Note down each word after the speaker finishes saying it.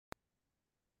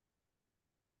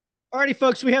Alrighty,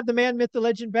 folks, we have the man, myth, the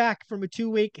legend back from a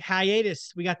 2-week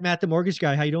hiatus. We got Matt, the mortgage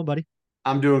guy. How you doing, buddy?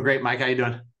 I'm doing great, Mike. How you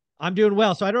doing? I'm doing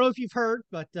well. So I don't know if you've heard,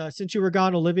 but since you were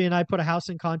gone, Olivia and I put a house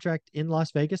in contract in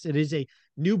Las Vegas. It is a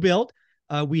new build.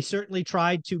 We certainly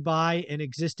tried to buy an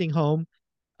existing home,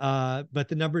 but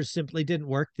the numbers simply didn't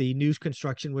work. The new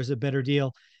construction was a better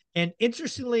deal. And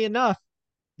interestingly enough,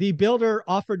 the builder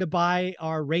offered to buy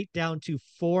our rate down to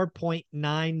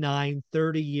 4.99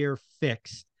 30-year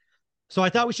fixed. So I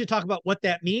thought we should talk about what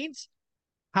that means,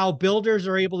 how builders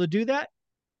are able to do that,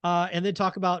 and then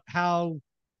talk about how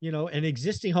an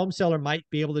existing home seller might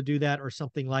be able to do that or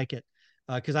something like it.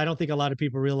 Because I don't think a lot of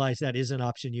people realize that is an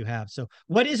option you have. So,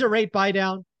 what is a rate buy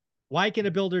down? Why can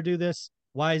a builder do this?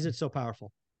 Why is it so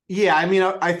powerful? Yeah, I mean,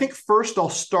 I think first I'll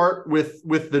start with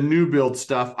the new build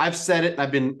stuff. I've said it,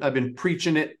 I've been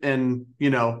preaching it, and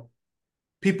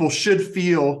people should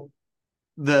feel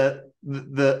the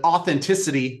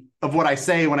authenticity of what I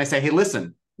say when I say, hey,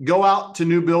 listen, go out to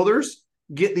new builders,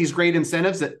 get these great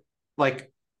incentives that,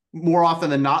 like, more often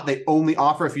than not, they only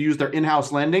offer if you use their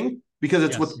in-house lending because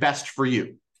it's what's Yes. best for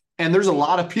you. And there's a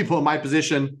lot of people in my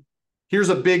position. Here's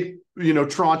a big,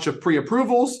 tranche of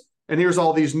pre-approvals, and here's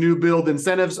all these new build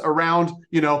incentives around.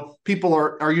 People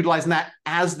are utilizing that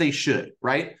as they should,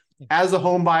 right? As a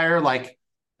home buyer, like,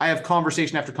 I have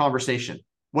conversation after conversation.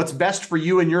 What's best for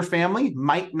you and your family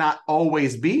might not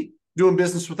always be doing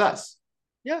business with us.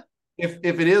 Yeah. If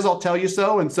it is, I'll tell you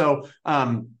so. And so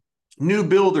new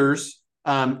builders,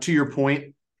 to your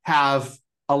point, have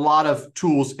a lot of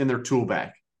tools in their tool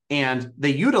bag, and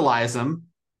they utilize them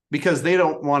because they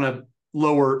don't want to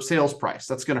lower sales price.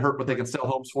 That's going to hurt what they can sell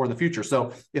homes for in the future.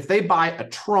 So if they buy a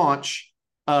tranche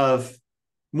of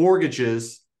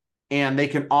mortgages and they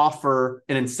can offer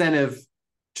an incentive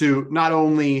to not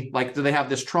only, like, do they have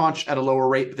this tranche at a lower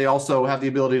rate, but they also have the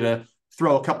ability to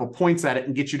throw a couple points at it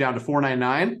and get you down to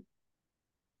 499,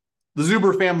 the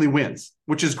Zuber family wins,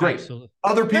 which is great. Absolutely.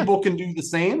 Other Yeah. people can do the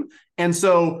same. And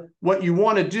so what you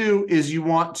want to do is you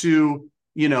want to,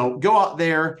 go out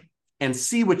there and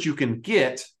see what you can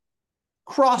get,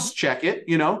 cross-check it,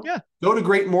 Yeah. go to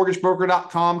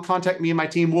greatmortgagebroker.com, contact me and my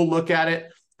team. We'll look at it.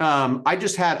 I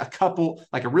just had a couple,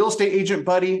 like a real estate agent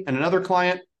buddy and another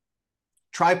client,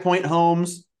 Tri Point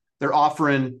Homes. They're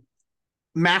offering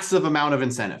massive amount of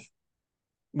incentive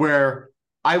where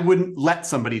I wouldn't let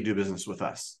somebody do business with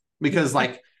us because,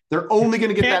 like, they're only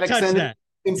going to get that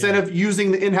incentive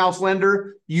using the in-house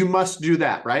lender. You must do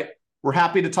that, right? We're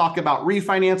happy to talk about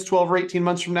refinance 12 or 18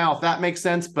 months from now, if that makes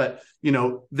sense. But,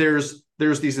 there's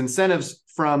these incentives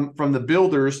from the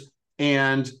builders,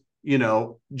 and,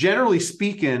 generally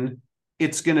speaking,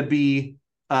 it's going to be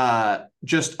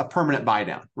just a permanent buy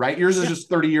down, right? Yours is just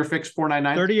 30-year fixed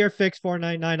 499. 30-year fixed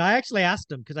 499. I actually asked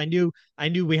them because I knew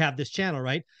we have this channel,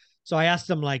 right? So I asked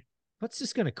them, like, what's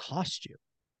this going to cost you?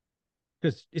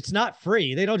 Because it's not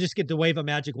free. They don't just get to wave a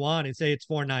magic wand and say it's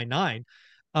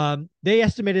 499. They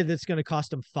estimated that it's going to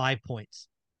cost them 5 points.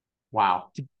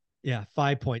 Wow. Yeah,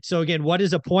 5 points. So again, what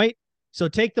is a point? So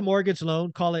take the mortgage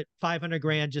loan, call it 500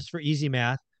 grand just for easy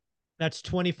math. That's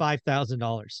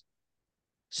 $25,000.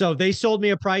 So they sold me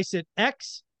a price at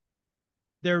X.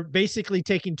 They're basically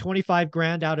taking 25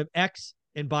 grand out of X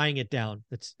and buying it down.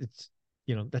 That's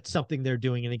something they're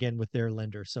doing. And again, with their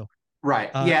lender. So,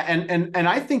 right. Yeah. And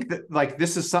I think that, like,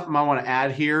 this is something I want to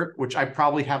add here, which I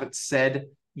probably haven't said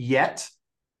yet,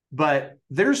 but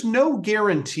there's no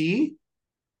guarantee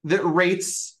that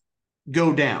rates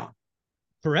go down.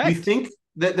 correct. We think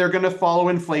that they're going to follow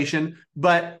inflation,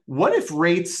 but what if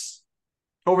rates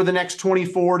over the next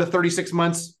 24 to 36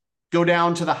 months go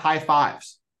down to the high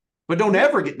fives, but don't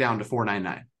ever get down to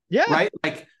 499? Yeah. Right?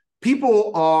 Like,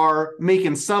 people are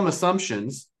making some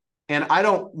assumptions, and I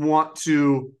don't want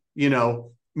to,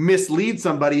 mislead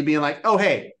somebody being like, oh,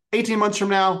 hey, 18 months from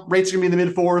now, rates are going to be in the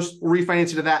mid fours. We'll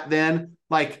refinance it to that then.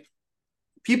 Like,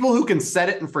 people who can set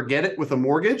it and forget it with a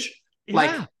mortgage, like,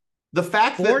 the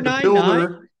fact that the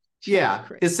builder,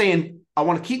 is saying, I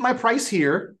want to keep my price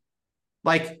here,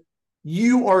 like,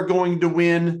 you are going to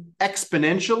win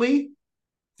exponentially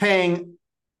paying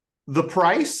the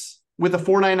price with a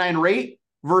 499 rate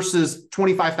versus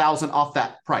 25,000 off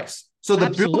that price. So the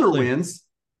builder wins.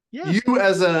 Yeah. You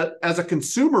as a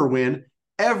consumer win.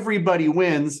 Everybody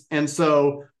wins. And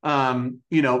so,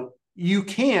 you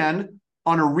can,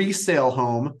 on a resale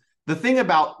home, the thing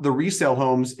about the resale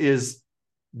homes is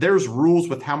there's rules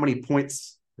with how many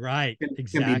points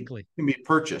exactly can be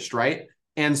purchased, right?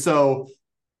 And so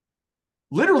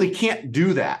literally can't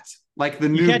do that. Like, the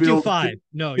new build do 5.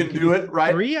 No, you can do it,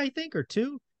 right? 3, I think, or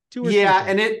 2. Or yeah,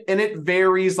 3. And it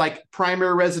varies, like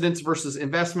primary residence versus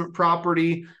investment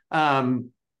property.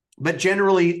 but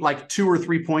generally like 2 or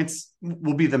 3 points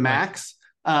will be the max.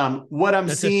 What I'm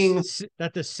seeing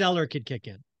that the seller could kick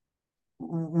in.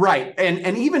 Right.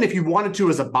 And even if you wanted to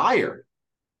as a buyer,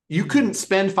 you couldn't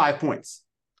spend 5 points.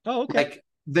 Oh, okay. Like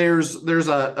there's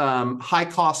a high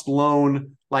cost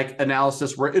loan like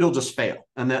analysis where it'll just fail,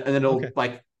 and then it'll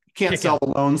like can't sell the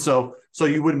loan, so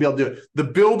you wouldn't be able to do it. The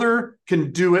builder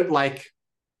can do it like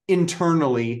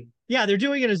internally. Yeah, they're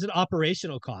doing it as an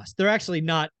operational cost. They're actually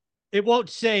not. It won't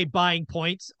say buying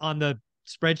points on the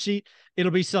spreadsheet.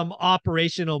 It'll be some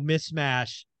operational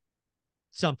mismatch,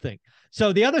 something.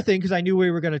 So the other thing, because I knew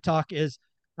we were going to talk, is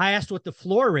I asked what the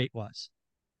floor rate was.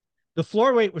 The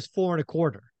floor rate was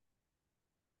 4.25.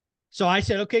 So I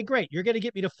said, okay, great. You're going to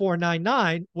get me to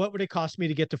 4.99. What would it cost me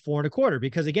to get to 4.25?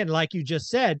 Because again, like you just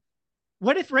said,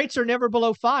 what if rates are never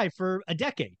below 5 for a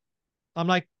decade? I'm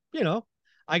like,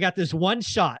 I got this one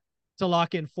shot to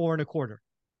lock in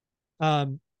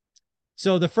 4.25.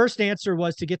 So the first answer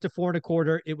was to get to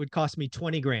 4.25, it would cost me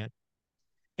 20 grand.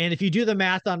 And if you do the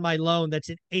math on my loan, that's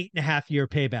an 8.5-year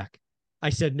payback. I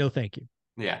said, no, thank you.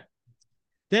 Yeah.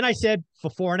 Then I said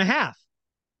for 4.5,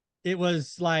 it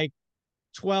was like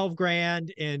 12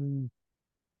 grand and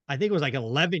I think it was like an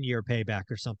 11-year payback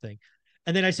or something.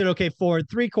 And then I said, okay,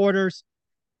 4.75,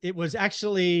 it was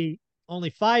actually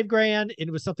only 5 grand. And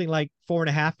it was something like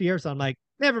 4.5 years. So I'm like,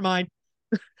 never mind.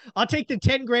 I'll take the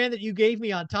 10 grand that you gave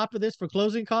me on top of this for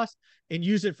closing costs and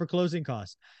use it for closing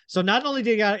costs. So not only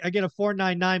did I get a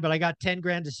 4.99, but I got 10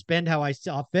 grand to spend how I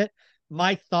saw fit.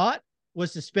 My thought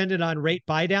was to spend it on rate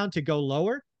buy down to go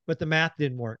lower, but the math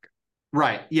didn't work.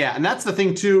 Right. Yeah. And that's the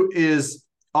thing too, is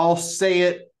I'll say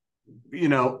it,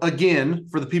 again,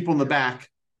 for the people in the back,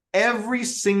 every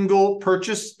single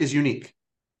purchase is unique.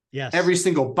 Yes. Every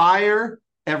single buyer,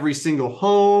 every single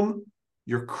home,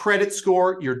 your credit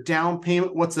score, your down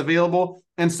payment, what's available.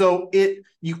 And so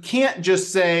you can't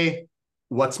just say,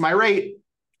 what's my rate,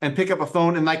 and pick up a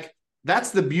phone. And like,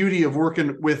 that's the beauty of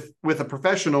working with a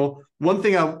professional. One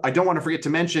thing I don't want to forget to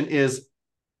mention is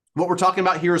what we're talking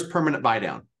about here is permanent buy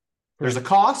down. There's a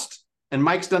cost, and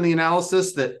Mike's done the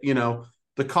analysis that,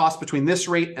 the cost between this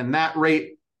rate and that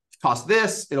rate costs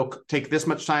this. It'll take this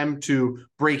much time to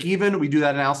break even. We do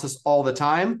that analysis all the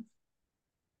time.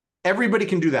 Everybody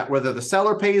can do that, whether the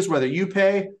seller pays, whether you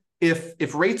pay.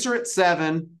 If rates are at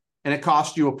 7 and it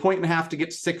costs you 1.5 points to get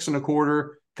to 6.25,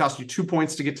 costs you 2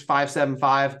 points to get to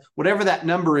 5.75, whatever that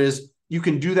number is, you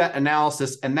can do that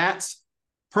analysis, and that's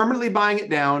permanently buying it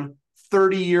down,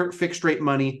 30-year fixed rate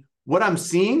money. What I'm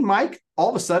seeing, Mike, all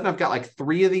of a sudden, I've got like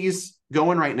 3 of these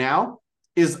going right now,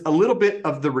 is a little bit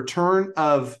of the return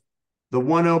of the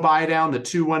 1.0 buy down, the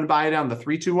 2.1 buy down, the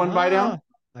 3.2.1 buy down.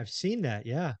 I've seen that.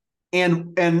 Yeah.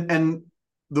 And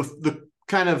the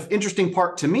kind of interesting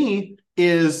part to me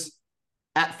is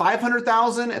at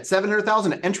 500,000, at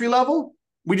 700,000 at entry level,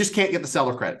 we just can't get the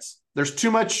seller credits. There's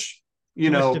too much, too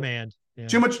much demand. Yeah.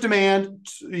 Too much demand.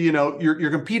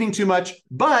 You're competing too much.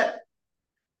 But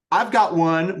I've got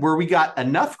one where we got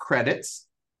enough credits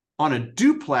on a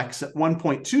duplex at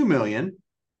 1.2 million,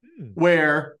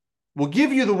 where we'll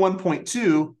give you the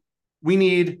 1.2. We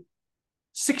need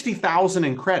 60,000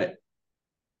 in credit.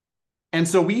 And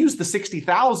so we use the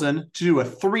 60,000 to do a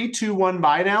 3-2-1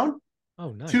 buy down.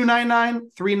 Oh, nice. 299,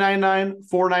 399,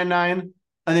 499,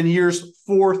 and then years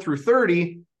 4 through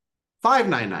 30,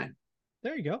 599.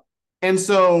 There you go. And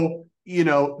so,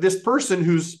 this person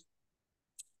who's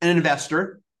an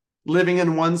investor living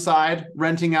in one side,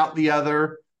 renting out the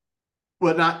other,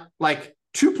 whatnot, like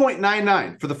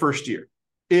 2.99 for the first year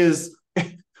is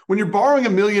when you're borrowing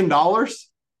 $1 million.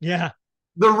 Yeah.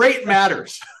 The rate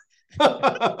matters.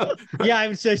 Yeah, I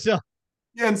would say so.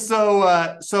 And so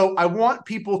I want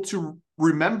people to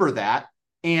remember that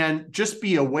and just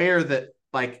be aware that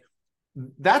like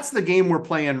that's the game we're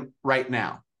playing right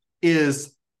now,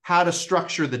 is how to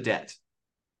structure the debt.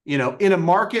 In a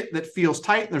market that feels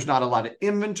tight and there's not a lot of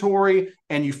inventory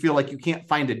and you feel like you can't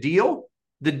find a deal,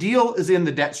 the deal is in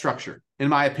the debt structure, in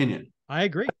my opinion. I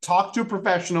agree. Talk to a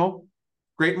professional.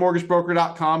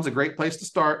 Greatmortgagebroker.com is a great place to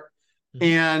start.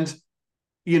 And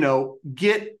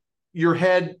get your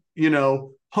head,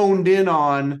 honed in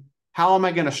on how am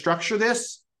I going to structure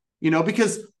this?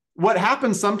 Because what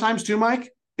happens sometimes too,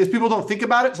 Mike, is people don't think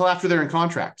about it till after they're in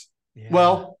contract. Yeah.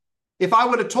 Well, if I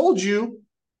would have told you,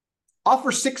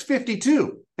 offer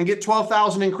 652 and get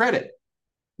 12,000 in credit,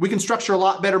 we can structure a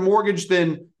lot better mortgage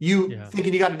than you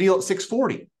thinking you got a deal at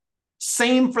 640.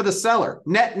 Same for the seller.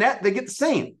 Net, they get the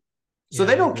same. So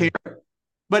they don't care.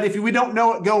 But if we don't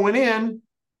know it going in,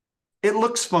 it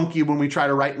looks funky when we try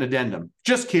to write an addendum.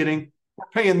 Just kidding. We're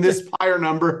paying this higher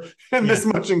number and this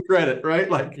much in credit, right?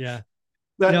 Like,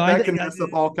 that can mess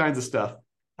up all kinds of stuff.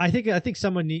 I think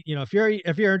someone need, if you're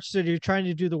interested, you're trying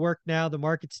to do the work now, the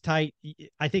market's tight.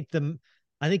 I think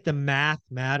the math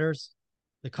matters,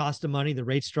 the cost of money, the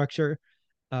rate structure.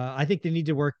 I think they need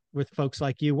to work with folks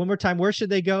like you. One more time, where should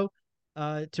they go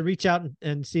to reach out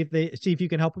and see if you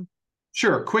can help them?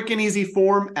 Sure. Quick and easy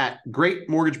form at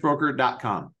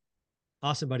greatmortgagebroker.com.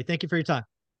 Awesome, buddy. Thank you for your time.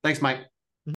 Thanks, Mike.